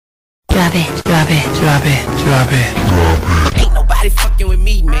Ain't nobody fucking with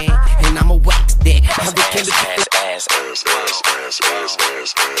me, man, and I'ma wax that.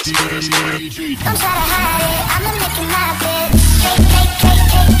 Don't try to hide it, I'ma make it my bed.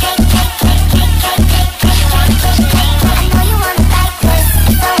 I know you wanna fight this,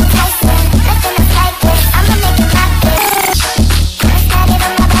 it's so enticing. Nothing else like this, I'ma make it my bed. Let's have it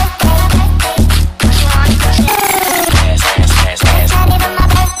on my birthday. You want it? Let's have it on my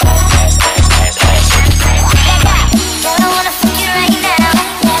birthday. Girl, I wanna fuck you right now.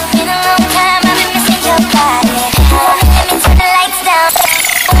 It's been a long time, I've been missing your body. Let me turn the lights down.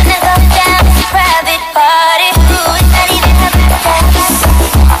 Wanna go down, it's a private party. Ooh, it's not even her birthday,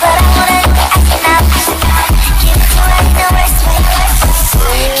 but I wanna let the acting out. Give it to her in the worst way.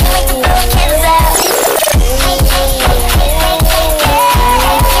 Can't wait to blow kids out.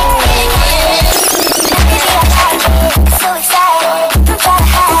 So excited, don't try to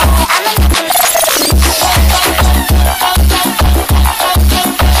hide it. I'ma make it.